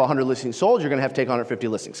want to have 100 listings sold, you're going to have to take 150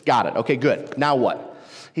 listings. Got it. Okay, good. Now what?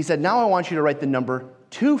 He said, now I want you to write the number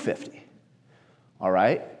 250. All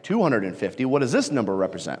right, 250. What does this number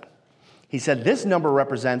represent? He said, this number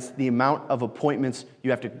represents the amount of appointments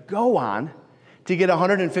you have to go on to get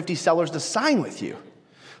 150 sellers to sign with you.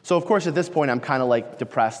 So of course, at this point, I'm kind of like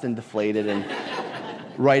depressed and deflated and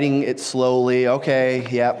writing it slowly. Okay,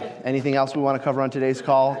 yep. Anything else we want to cover on today's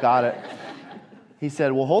call? Got it. He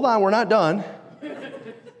said, well, hold on, we're not done.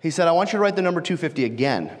 He said, I want you to write the number 250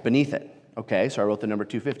 again beneath it. Okay, so I wrote the number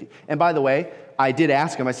 250. And by the way, I did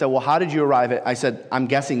ask him, I said, well, how did you arrive at, I said, I'm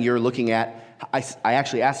guessing you're looking at, I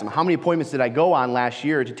actually asked him, how many appointments did I go on last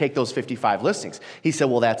year to take those 55 listings? He said,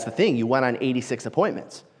 well, that's the thing. You went on 86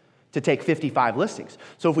 appointments to take 55 listings.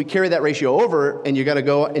 So if we carry that ratio over and you're going to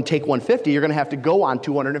go and take 150, you're going to have to go on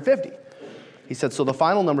 250. He said, so the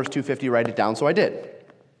final number is 250, write it down. So I did.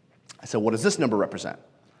 I said, what does this number represent?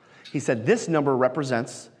 He said, this number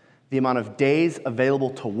represents the amount of days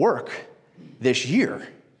available to work this year.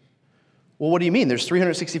 Well, what do you mean? There's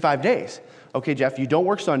 365 days. Okay, Jeff, you don't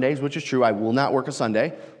work Sundays, which is true. I will not work a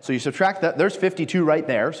Sunday. So you subtract that. There's 52 right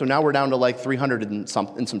there. So now we're down to like 300 and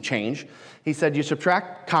some change. He said you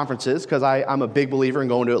subtract conferences, because I'm a big believer in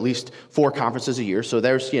going to at least 4 conferences a year. So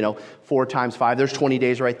there's, 4 times 5. There's 20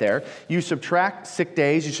 days right there. You subtract sick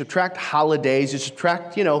days. You subtract holidays. You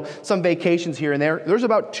subtract, some vacations here and there. There's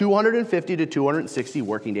about 250 to 260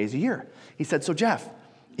 working days a year. He said, so Jeff,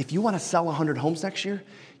 if you want to sell 100 homes next year,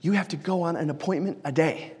 you have to go on an appointment a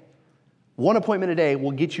day. 1 appointment a day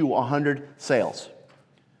will get you 100 sales.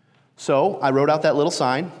 So I wrote out that little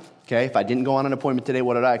sign. Okay, if I didn't go on an appointment today,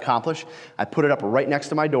 what did I accomplish? I put it up right next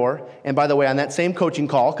to my door. And by the way, on that same coaching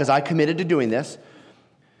call, because I committed to doing this,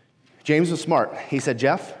 James was smart. He said,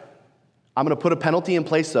 Jeff, I'm going to put a penalty in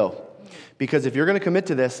place though, because if you're going to commit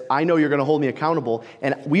to this, I know you're going to hold me accountable,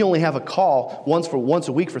 and we only have a call once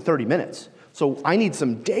a week for 30 minutes. So I need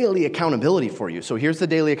some daily accountability for you. So here's the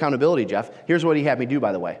daily accountability, Jeff. Here's what he had me do,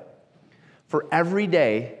 by the way. For every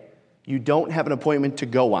day you don't have an appointment to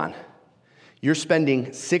go on, you're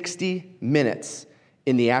spending 60 minutes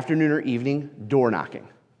in the afternoon or evening door knocking.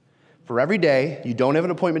 For every day you don't have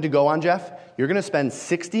an appointment to go on, Jeff, you're going to spend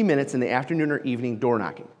 60 minutes in the afternoon or evening door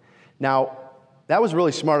knocking. Now, that was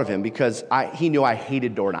really smart of him, because he knew I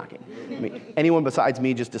hated door knocking. I mean, anyone besides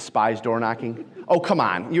me just despised door knocking? Oh, come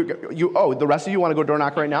on. The rest of you want to go door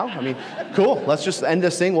knock right now? I mean, cool. Let's just end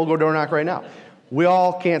this thing. We'll go door knock right now. We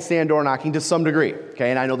all can't stand door knocking to some degree, okay?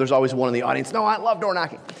 And I know there's always one in the audience, no, I love door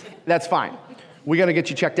knocking. That's fine. We got to get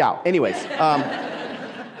you checked out. Anyways,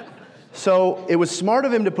 so it was smart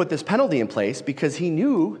of him to put this penalty in place, because he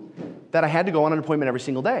knew that I had to go on an appointment every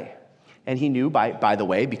single day. And he knew, by the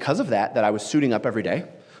way, because of that I was suiting up every day.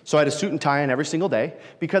 So I had a suit and tie on every single day,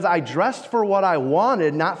 because I dressed for what I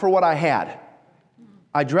wanted, not for what I had.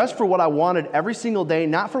 I dressed for what I wanted every single day,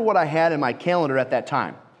 not for what I had in my calendar at that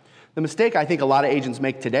time. The mistake I think a lot of agents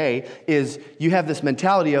make today is you have this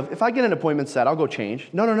mentality of, if I get an appointment set, I'll go change.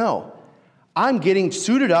 No. I'm getting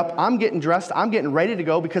suited up, I'm getting dressed, I'm getting ready to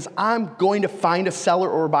go, because I'm going to find a seller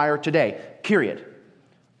or a buyer today, period.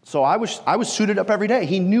 So I was suited up every day.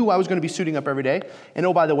 He knew I was going to be suiting up every day. And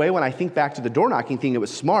oh, by the way, when I think back to the door knocking thing, it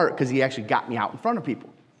was smart, because he actually got me out in front of people.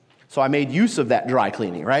 So I made use of that dry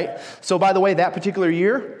cleaning, right? So by the way, that particular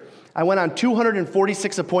year, I went on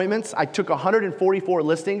 246 appointments. I took 144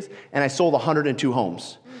 listings, and I sold 102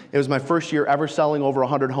 homes. It was my first year ever selling over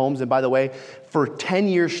 100 homes. And by the way, for 10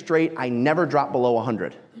 years straight, I never dropped below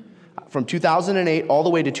 100. From 2008 all the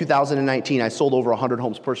way to 2019, I sold over 100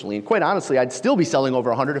 homes personally. And quite honestly, I'd still be selling over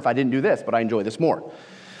 100 if I didn't do this, but I enjoy this more.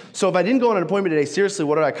 So if I didn't go on an appointment today, seriously,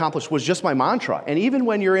 what did I accomplish was just my mantra. And even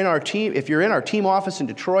when you're in our team, if you're in our team office in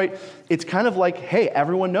Detroit, it's kind of like, hey,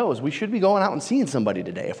 everyone knows we should be going out and seeing somebody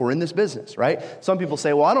today if we're in this business, right? Some people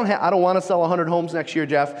say, well, I don't want to sell 100 homes next year,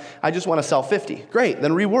 Jeff. I just want to sell 50. Great,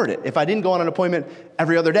 then reword it. If I didn't go on an appointment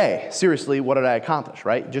every other day, seriously, what did I accomplish,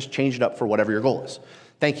 right? Just change it up for whatever your goal is.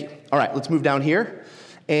 Thank you. All right, let's move down here.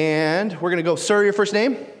 And we're going to go, sir, your first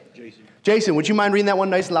name? Jason. Jason, would you mind reading that one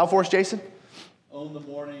nice and loud for us, Jason? Own the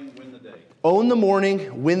morning, win the day. Own the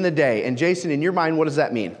morning, win the day. And Jason, in your mind, what does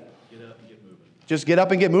that mean? Get up and get moving. Just get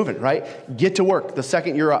up and get moving, right? Get to work the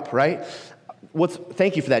second you're up, right?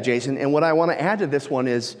 Thank you for that, Jason. And what I want to add to this one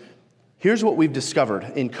is, here's what we've discovered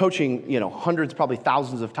in coaching, hundreds, probably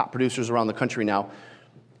thousands of top producers around the country now.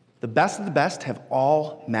 The best of the best have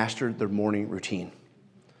all mastered their morning routine.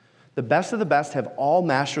 The best of the best have all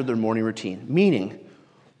mastered their morning routine, meaning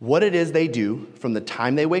what it is they do from the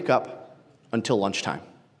time they wake up until lunchtime.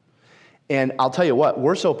 And I'll tell you what,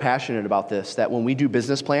 we're so passionate about this that when we do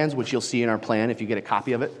business plans, which you'll see in our plan if you get a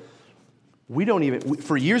copy of it,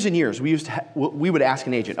 for years and years, we would ask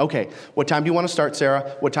an agent, okay, what time do you want to start,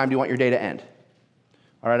 Sarah? What time do you want your day to end?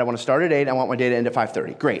 All right, I want to start at 8, I want my day to end at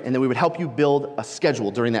 5:30. Great, and then we would help you build a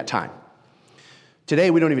schedule during that time.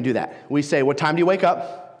 Today, we don't even do that. We say, what time do you wake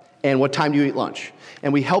up? And what time do you eat lunch?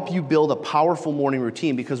 And we help you build a powerful morning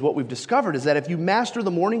routine, because what we've discovered is that if you master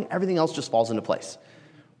the morning, everything else just falls into place,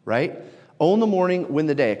 right? Own the morning, win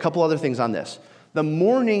the day. A couple other things on this. The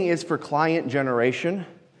morning is for client generation.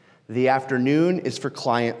 The afternoon is for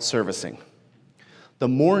client servicing. The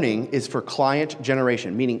morning is for client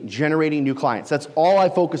generation, meaning generating new clients. That's all I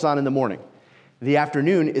focus on in the morning. The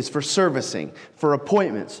afternoon is for servicing, for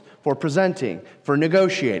appointments, for presenting, for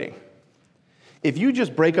negotiating. If you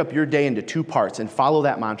just break up your day into 2 parts and follow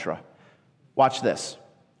that mantra, watch this.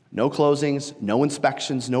 No closings, no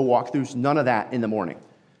inspections, no walkthroughs, none of that in the morning.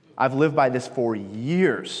 I've lived by this for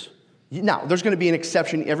years. Now, there's going to be an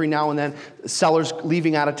exception every now and then. Sellers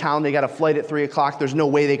leaving out of town, they got a flight at 3 o'clock. There's no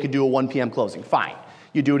way they could do a 1 p.m. closing. Fine.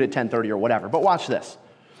 You do it at 10:30 or whatever. But watch this.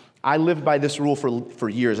 I lived by this rule for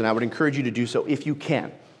years, and I would encourage you to do so if you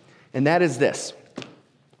can. And that is this.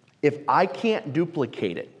 If I can't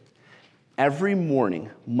duplicate it every morning,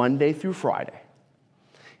 Monday through Friday,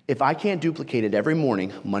 if I can't duplicate it every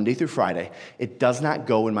morning, Monday through Friday, it does not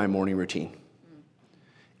go in my morning routine.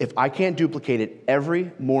 If I can't duplicate it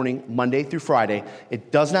every morning, Monday through Friday,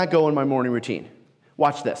 it does not go in my morning routine.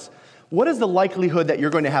 Watch this. What is the likelihood that you're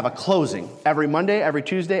going to have a closing every Monday, every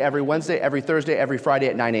Tuesday, every Wednesday, every Thursday, every Friday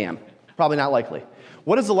at 9 a.m.? Probably not likely.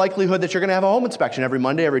 What is the likelihood that you're going to have a home inspection every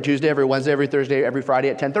Monday, every Tuesday, every Wednesday, every Thursday, every Friday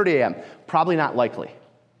at 10:30 a.m.? Probably not likely.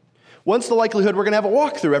 What's the likelihood we're going to have a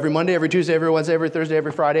walkthrough every Monday, every Tuesday, every Wednesday, every Thursday,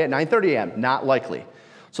 every Friday at 9:30 a.m.? Not likely.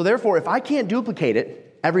 So therefore, if I can't duplicate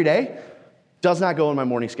it every day, does not go in my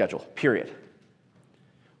morning schedule, period.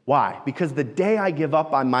 Why? Because the day I give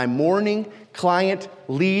up on my morning client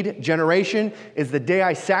lead generation is the day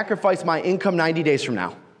I sacrifice my income 90 days from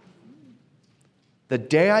now. The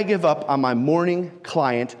day I give up on my morning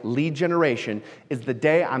client lead generation is the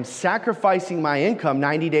day I'm sacrificing my income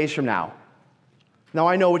 90 days from now. Now,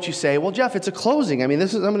 I know what you say. Well, Jeff, it's a closing. I mean, I'm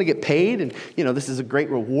going to get paid, and this is a great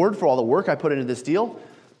reward for all the work I put into this deal.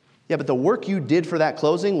 Yeah, but the work you did for that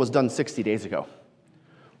closing was done 60 days ago.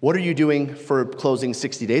 What are you doing for closing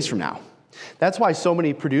 60 days from now? That's why so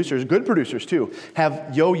many producers, good producers too,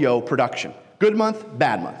 have yo-yo production. Good month,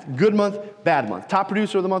 bad month. Good month, bad month. Top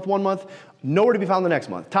producer of the month, one month, nowhere to be found the next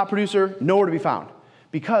month. Top producer, nowhere to be found.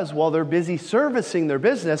 Because while they're busy servicing their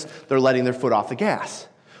business, they're letting their foot off the gas.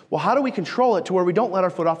 Well, how do we control it to where we don't let our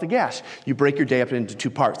foot off the gas? You break your day up into two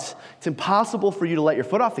parts. It's impossible for you to let your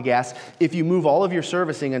foot off the gas if you move all of your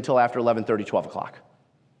servicing until after 11:30, 12 o'clock.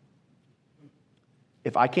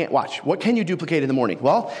 If I can't watch, what can you duplicate in the morning?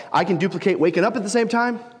 Well, I can duplicate waking up at the same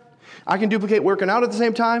time. I can duplicate working out at the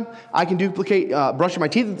same time. I can duplicate brushing my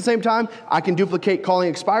teeth at the same time. I can duplicate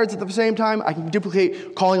calling expireds at the same time. I can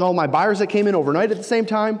duplicate calling all my buyers that came in overnight at the same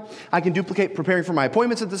time. I can duplicate preparing for my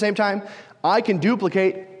appointments at the same time. I can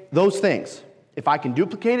duplicate those things. If I can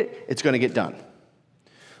duplicate it, it's going to get done.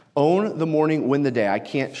 Own the morning, win the day. I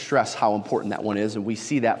can't stress how important that one is, and we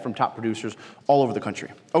see that from top producers all over the country.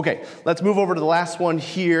 Okay, let's move over to the last one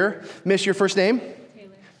here. Miss, your first name?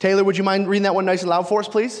 Taylor. Taylor, would you mind reading that one nice and loud for us,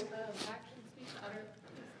 please? Actions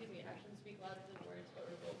speak louder than words, but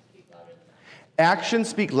results speak louder than Actions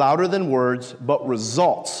speak louder than words, but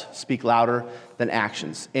results speak louder than actions.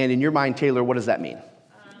 actions. And in your mind, Taylor, what does that mean?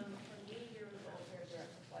 For me, your results are a direct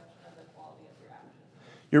reflection of the quality of your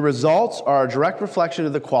actions. Your results are a direct reflection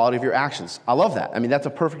of the quality of your actions. I love that. I mean, that's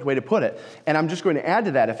a perfect way to put it. And I'm just going to add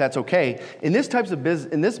to that, if that's okay. In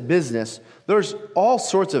this business, there's all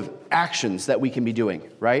sorts of actions that we can be doing,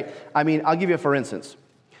 right? I mean, I'll give you for instance.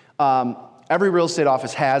 Every real estate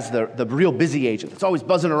office has the real busy agent that's always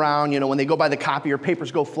buzzing around. When they go by the copier,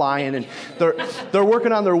 papers go flying, and they're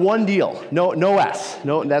working on their one deal. No S.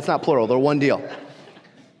 No, that's not plural. They're one deal.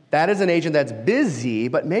 That is an agent that's busy,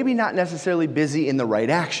 but maybe not necessarily busy in the right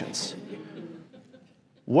actions.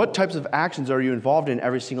 What types of actions are you involved in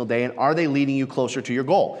every single day, and are they leading you closer to your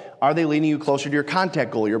goal? Are they leading you closer to your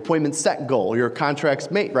contact goal, your appointment set goal, your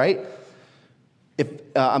contracts made, right?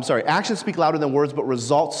 Actions speak louder than words, but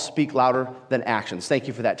results speak louder than actions. Thank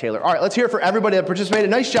you for that, Taylor. All right, let's hear it for everybody that participated.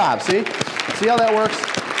 Nice job, see? See how that works?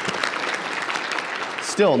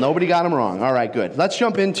 Still, nobody got them wrong. All right, good. Let's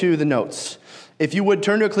jump into the notes. If you would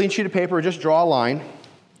turn to a clean sheet of paper or just draw a line.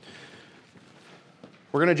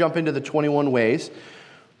 We're going to jump into the 21 ways.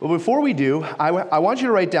 But before we do, I want you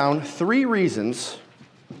to write down three reasons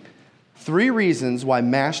why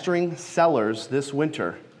mastering sellers this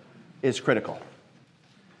winter is critical.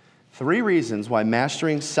 3 reasons why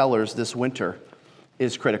mastering sellers this winter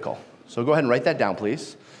is critical. So go ahead and write that down,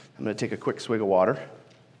 please. I'm going to take a quick swig of water.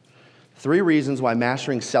 3 reasons why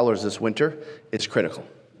mastering sellers this winter is critical.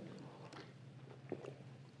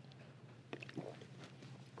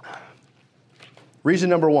 Reason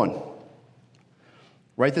number 1.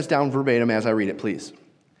 Write this down verbatim as I read it, please.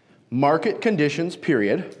 Market conditions,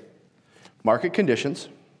 period. Market conditions,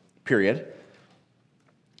 period.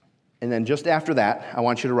 And then just after that, I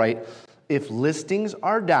want you to write, if listings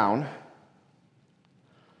are down,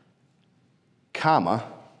 comma,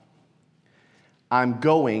 I'm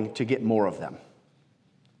going to get more of them.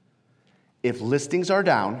 If listings are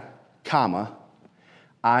down, comma,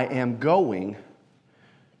 I am going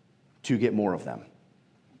to get more of them.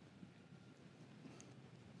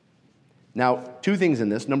 Now, 2 things in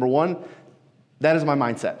this. Number 1, that is my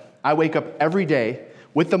mindset. I wake up every day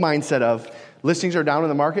with the mindset of, listings are down in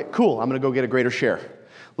the market, cool, I'm going to go get a greater share.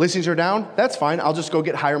 Listings are down, that's fine, I'll just go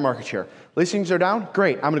get higher market share. Listings are down,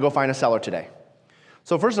 great, I'm going to go find a seller today.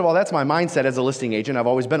 So first of all, that's my mindset as a listing agent. I've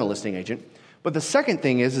always been a listing agent. But the second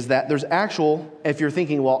thing is that there's actual, if you're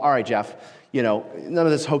thinking, well, all right, Jeff, None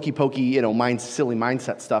of this hokey pokey, silly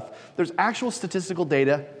mindset stuff. There's actual statistical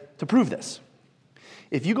data to prove this.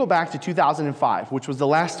 If you go back to 2005, which was the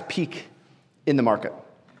last peak in the market,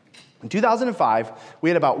 in 2005, we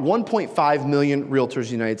had about 1.5 million realtors in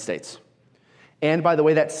the United States. And by the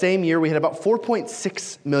way, that same year, we had about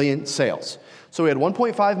 4.6 million sales. So we had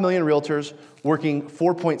 1.5 million realtors working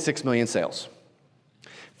 4.6 million sales.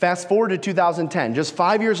 Fast forward to 2010, just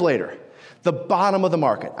 5 years later, the bottom of the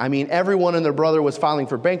market. Everyone and their brother was filing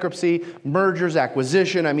for bankruptcy, mergers,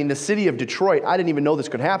 acquisition. The city of Detroit, I didn't even know this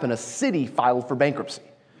could happen. A city filed for bankruptcy.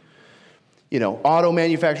 Auto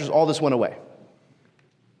manufacturers, all this went away.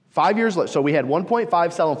 5 years later, so we had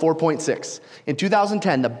 1.5 selling 4.6. In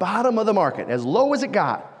 2010, the bottom of the market, as low as it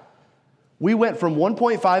got, we went from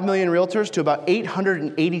 1.5 million realtors to about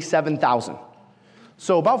 887,000.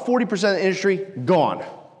 So about 40% of the industry gone.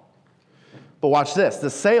 But watch this. The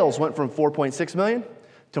sales went from 4.6 million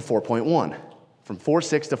to 4.1, from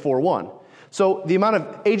 4.6 to 4.1. So the amount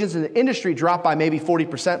of agents in the industry dropped by maybe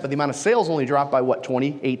 40%, but the amount of sales only dropped by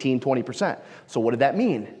 20%. So what did that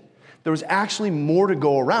mean? There was actually more to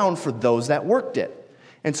go around for those that worked it.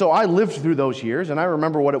 And so I lived through those years, and I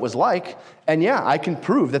remember what it was like. And yeah, I can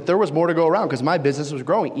prove that there was more to go around because my business was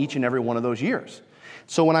growing each and every one of those years.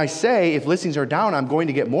 So when I say if listings are down, I'm going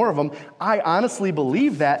to get more of them, I honestly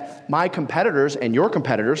believe that my competitors and your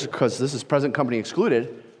competitors, because this is present company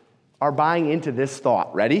excluded, are buying into this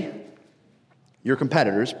thought. Ready? Your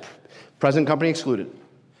competitors, present company excluded.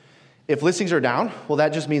 If listings are down, well, that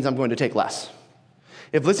just means I'm going to take less.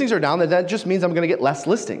 If listings are down, then that just means I'm going to get less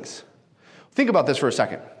listings. Think about this for a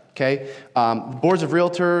second, okay? Boards of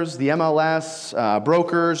realtors, the MLS,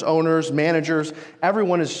 brokers, owners, managers,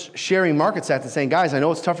 everyone is sharing market stats and saying, guys, I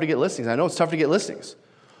know it's tougher to get listings. I know it's tougher to get listings.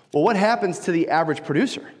 Well, what happens to the average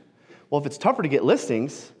producer? Well, if it's tougher to get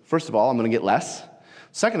listings, first of all, I'm going to get less.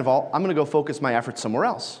 Second of all, I'm going to go focus my efforts somewhere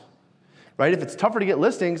else. Right? If it's tougher to get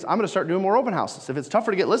listings, I'm going to start doing more open houses. If it's tougher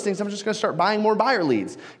to get listings, I'm just going to start buying more buyer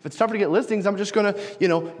leads. If it's tougher to get listings, I'm just going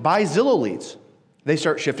to, buy Zillow leads. They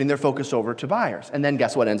start shifting their focus over to buyers. And then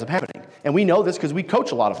guess what ends up happening? And we know this because we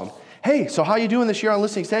coach a lot of them. Hey, so how are you doing this year on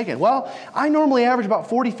listings taken? Well, I normally average about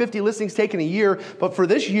 40, 50 listings taken a year, but for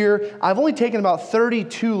this year, I've only taken about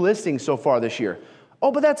 32 listings so far this year.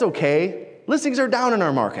 Oh, but that's okay. Listings are down in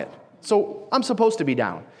our market, so I'm supposed to be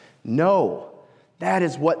down. No. That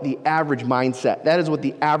is what the average mindset, that is what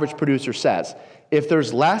the average producer says. If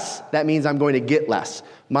there's less, that means I'm going to get less.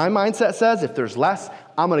 My mindset says if there's less,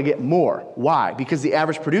 I'm going to get more. Why? Because the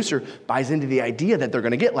average producer buys into the idea that they're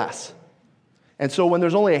going to get less. And so when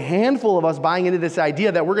there's only a handful of us buying into this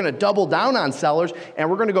idea that we're going to double down on sellers and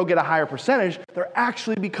we're going to go get a higher percentage, there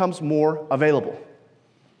actually becomes more available.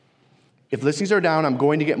 If listings are down, I'm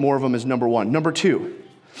going to get more of them is number one. Number two,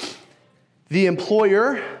 the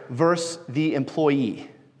employer versus the employee.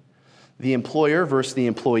 The employer versus the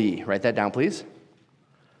employee. Write that down, please.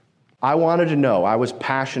 I wanted to know, I was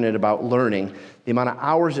passionate about learning the amount of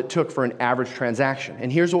hours it took for an average transaction.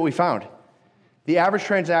 And here's what we found. The average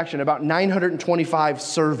transaction, about 925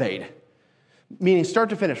 surveyed, meaning start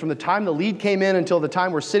to finish, from the time the lead came in until the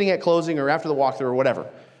time we're sitting at closing or after the walkthrough or whatever.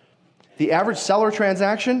 The average seller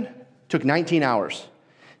transaction took 19 hours.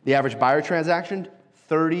 The average buyer transaction,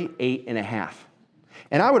 38 and a half.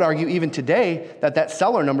 And I would argue even today that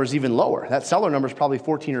seller number is even lower. That seller number is probably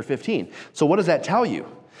 14 or 15. So what does that tell you?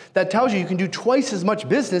 That tells you can do twice as much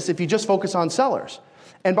business if you just focus on sellers.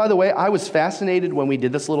 And by the way, I was fascinated when we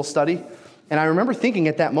did this little study. And I remember thinking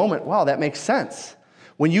at that moment, wow, that makes sense.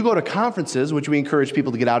 When you go to conferences, which we encourage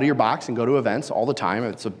people to get out of your box and go to events all the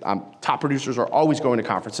time. Top producers are always going to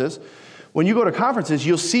conferences. When you go to conferences,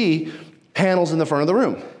 you'll see panels in the front of the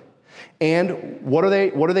room. And what are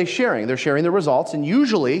they sharing? They're sharing the results. And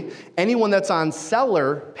usually, anyone that's on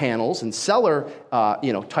seller panels and seller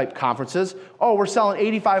type conferences, oh, we're selling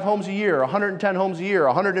 85 homes a year, 110 homes a year,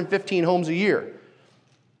 115 homes a year.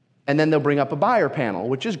 And then they'll bring up a buyer panel,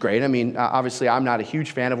 which is great. I mean, obviously, I'm not a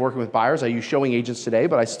huge fan of working with buyers. I use showing agents today,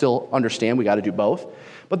 but I still understand we got to do both.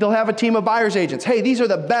 But they'll have a team of buyers agents. Hey, these are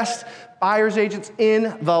the best buyers agents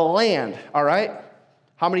in the land, all right?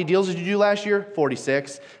 How many deals did you do last year?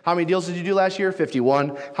 46. How many deals did you do last year?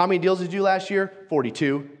 51. How many deals did you do last year?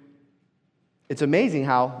 42. It's amazing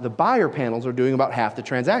how the buyer panels are doing about half the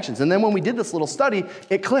transactions. And then when we did this little study,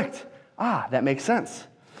 it clicked. That makes sense.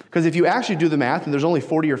 Because if you actually do the math and there's only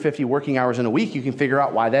 40 or 50 working hours in a week, you can figure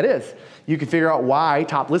out why that is. You can figure out why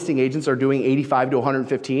top listing agents are doing 85 to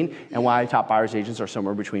 115 and why top buyers agents are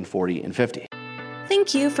somewhere between 40 and 50.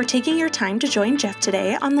 Thank you for taking your time to join Jeff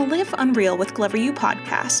today on the Live Unreal with Glover U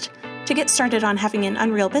podcast. To get started on having an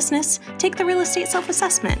unreal business, take the real estate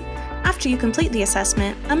self-assessment. After you complete the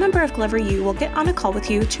assessment, a member of Glover U will get on a call with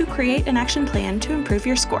you to create an action plan to improve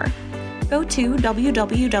your score. Go to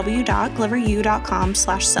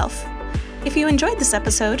www.gloveru.com/self. If you enjoyed this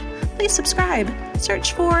episode, please subscribe.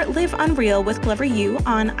 Search for Live Unreal with Glover U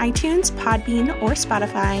on iTunes, Podbean, or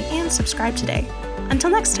Spotify, and subscribe today. Until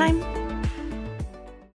next time.